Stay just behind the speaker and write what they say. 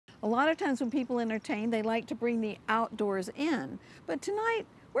A lot of times when people entertain, they like to bring the outdoors in. But tonight,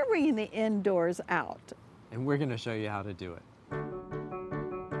 we're bringing the indoors out. And we're gonna show you how to do it.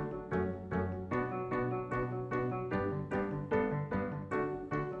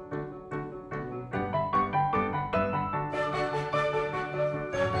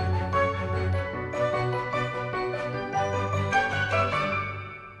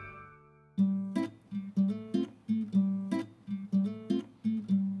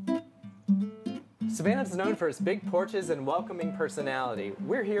 Savannah is known for its big porches and welcoming personality.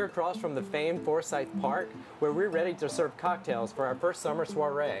 We're here across from the famed Forsyth Park, where we're ready to serve cocktails for our first summer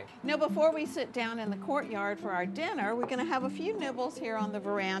soiree. Now, before we sit down in the courtyard for our dinner, we're going to have a few nibbles here on the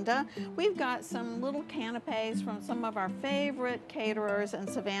veranda. We've got some little canapes from some of our favorite caterers in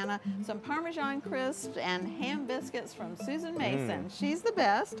Savannah, some Parmesan crisps and ham biscuits from Susan Mason. She's the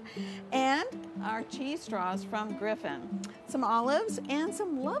best. And our cheese straws from Griffin. Some olives and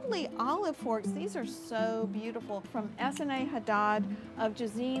some lovely olive forks. These are so beautiful, from S.A. Haddad of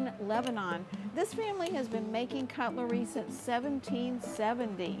Jazeen, Lebanon. This family has been making cutlery since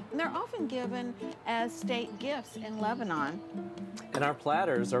 1770. And they're often given as state gifts in Lebanon. And our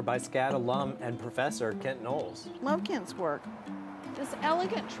platters are by SCAD alum and professor Kent Knowles. Love Kent's work. This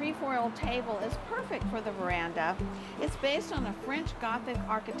elegant trefoil table is perfect for the veranda. It's based on a French Gothic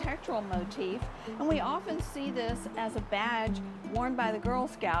architectural motif, and we often see this as a badge worn by the Girl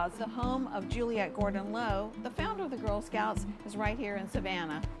Scouts. The home of Juliette Gordon Lowe, the founder of the Girl Scouts, is right here in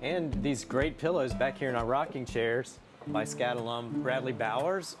Savannah. And these great pillows back here in our rocking chairs by SCAD alum Bradley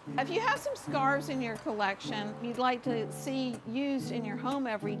Bowers. If you have some scarves in your collection you'd like to see used in your home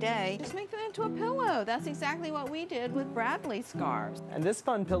every day, just make them into a pillow. That's exactly what we did with Bradley's scarves. And this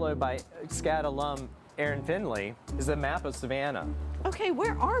fun pillow by SCAD alum Aaron Finley is a map of Savannah. Okay,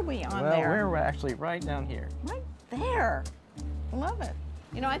 where are we on there? Well, we're actually right down here. Right there. Love it.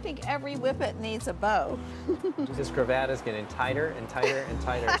 You know, I think every whippet needs a bow. This cravat is getting tighter and tighter and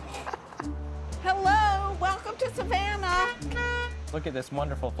tighter. Hello, welcome to Savannah. Look at this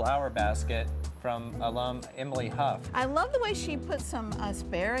wonderful flower basket from alum Emily Huff. I love the way she put some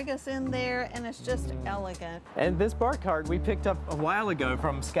asparagus in there, and it's just elegant. And this bar card we picked up a while ago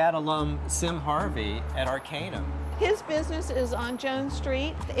from SCAD alum Sim Harvey at Arcanum. His business is on Jones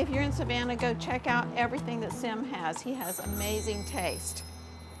Street. If you're in Savannah, go check out everything that Sim has. He has amazing taste.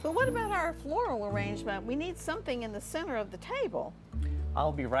 But what about our floral arrangement? We need something in the center of the table.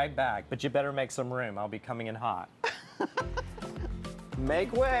 I'll be right back, but you better make some room. I'll be coming in hot.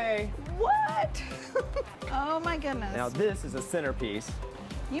 Make way. What? Oh my goodness. Now this is a centerpiece.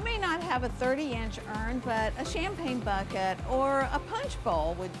 You may not have a 30-inch urn, but a champagne bucket or a punch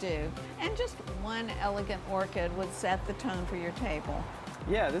bowl would do. And just one elegant orchid would set the tone for your table.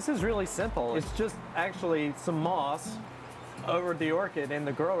 Yeah, this is really simple. It's just actually some moss over the orchid in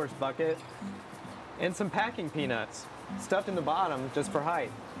the grower's bucket and some packing peanuts stuffed in the bottom just for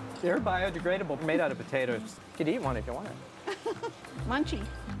height. They're biodegradable, made out of potatoes. You could eat one if you want it. Munchy.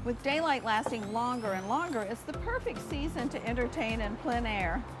 With daylight lasting longer and longer, it's the perfect season to entertain in plein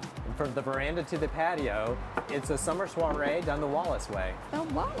air. And from the veranda to the patio, it's a summer soiree done the Wallace way. The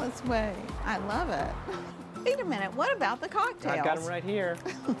Wallace way. I love it. Wait a minute, what about the cocktails? I've got them right here.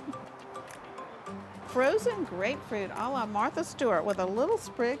 Frozen grapefruit a la Martha Stewart with a little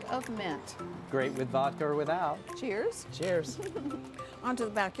sprig of mint. Great with vodka or without. Cheers. Cheers. On to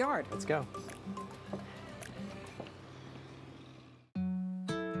the backyard. Let's go.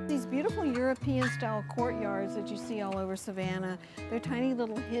 These beautiful European-style courtyards that you see all over Savannah, they're tiny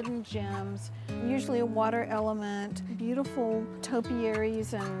little hidden gems, usually a water element, beautiful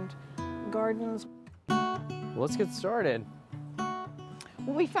topiaries and gardens. Well, let's get started.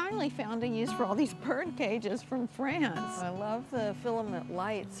 Well, we finally found a use for all these bird cages from France. I love the filament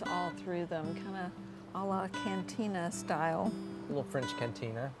lights all through them, kind of a la cantina style. A little French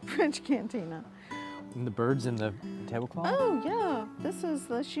cantina. French cantina. And the birds in the tablecloth? Oh, yeah. This is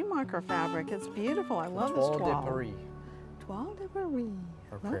the Schumacher fabric. It's beautiful. I love this Toile toile. de Paris. Toile de Paris.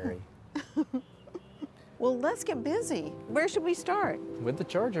 Or prairie. Well, let's get busy. Where should we start? With the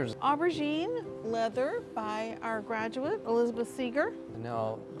chargers. Aubergine leather by our graduate, Elizabeth Seeger.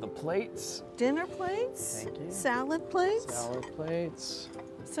 Now, the plates. Dinner plates. Thank you. Salad plates. Salad plates.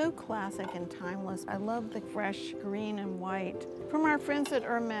 So classic and timeless. I love the fresh green and white. From our friends at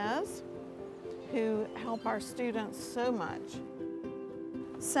Hermes, who help our students so much.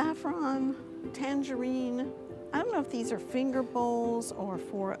 Saffron, tangerine. I don't know if these are finger bowls or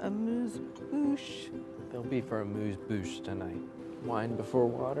for a amuse-bouche. They'll be for a amuse-bouche tonight. Wine before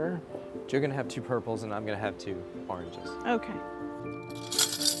water. You're gonna have 2 purples and I'm gonna have 2 oranges. Okay.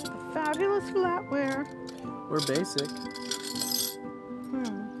 Fabulous flatware. We're basic.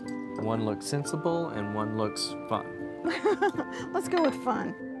 One looks sensible and one looks fun. Let's go with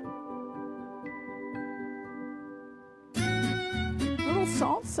fun. Little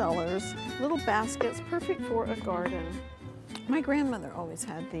salt cellars, little baskets, perfect for a garden. My grandmother always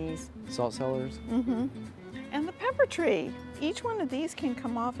had these. Salt cellars? Mm-hmm. And the pepper tree. Each one of these can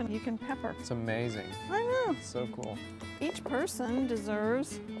come off and you can pepper. It's amazing. I know. It's so cool. Each person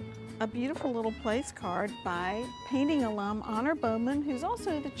deserves a beautiful little place card by painting alum Honor Bowman, who's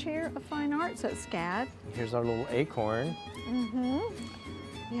also the chair of fine arts at SCAD. Here's our little acorn. Mm-hmm.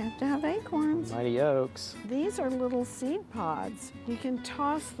 You have to have acorns. Mighty oaks. These are little seed pods. You can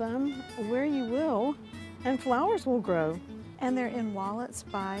toss them where you will, and flowers will grow. And they're in wallets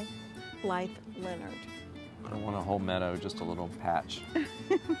by Blythe Leonard. I don't want a whole meadow, just a little patch.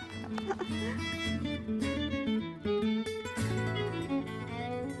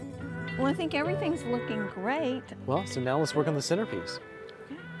 Well, I think everything's looking great. Well, so now let's work on the centerpiece.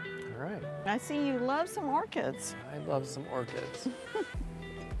 Okay. All right. I see you love some orchids. I love some orchids.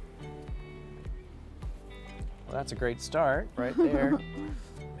 Well, that's a great start right there.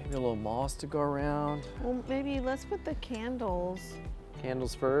 Maybe a little moss to go around. Well, maybe let's put the candles.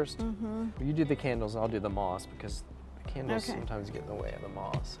 Candles first? Mm-hmm. Well, you do the candles, I'll do the moss, because the candles Okay. sometimes get in the way of the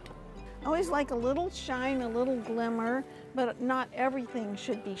moss. I always like a little shine, a little glimmer, but not everything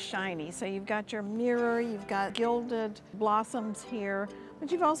should be shiny. So you've got your mirror, you've got gilded blossoms here,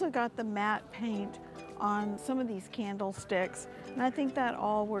 but you've also got the matte paint on some of these candlesticks. And I think that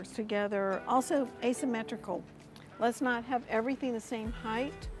all works together. Also asymmetrical. Let's not have everything the same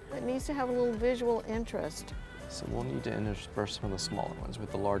height. It needs to have a little visual interest. So we'll need to intersperse some of the smaller ones with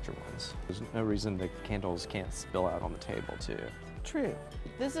the larger ones. There's no reason the candles can't spill out on the table too. True.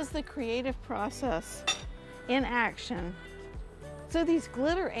 This is the creative process in action. So these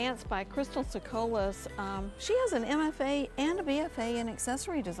glitter ants by Crystal Sokolis, she has an MFA and a B.F.A in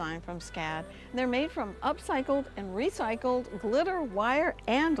accessory design from SCAD. They're made from upcycled and recycled glitter, wire,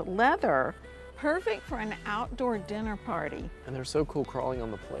 and leather. Perfect for an outdoor dinner party. And they're so cool crawling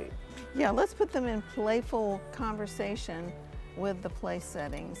on the plate. Yeah, let's put them in playful conversation with the place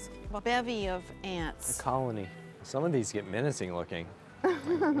settings. A bevy of ants. A colony. Some of these get menacing looking.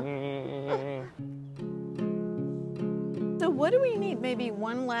 So what do we need? Maybe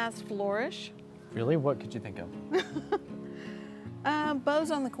one last flourish? Really? What could you think of?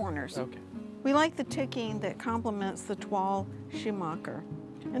 Bows on the corners. Okay. We like the ticking that complements the toile Schumacher.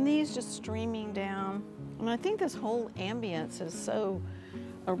 And these just streaming down. And I think this whole ambience is so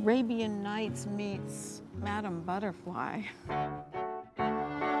Arabian Nights meets Madame Butterfly.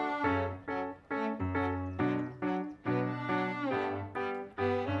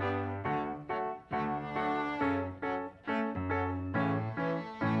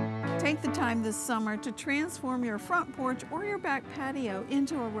 Take the time this summer to transform your front porch or your back patio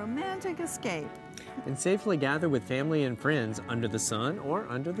into a romantic escape. And safely gather with family and friends under the sun or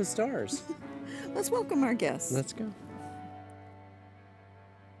under the stars. Let's welcome our guests. Let's go.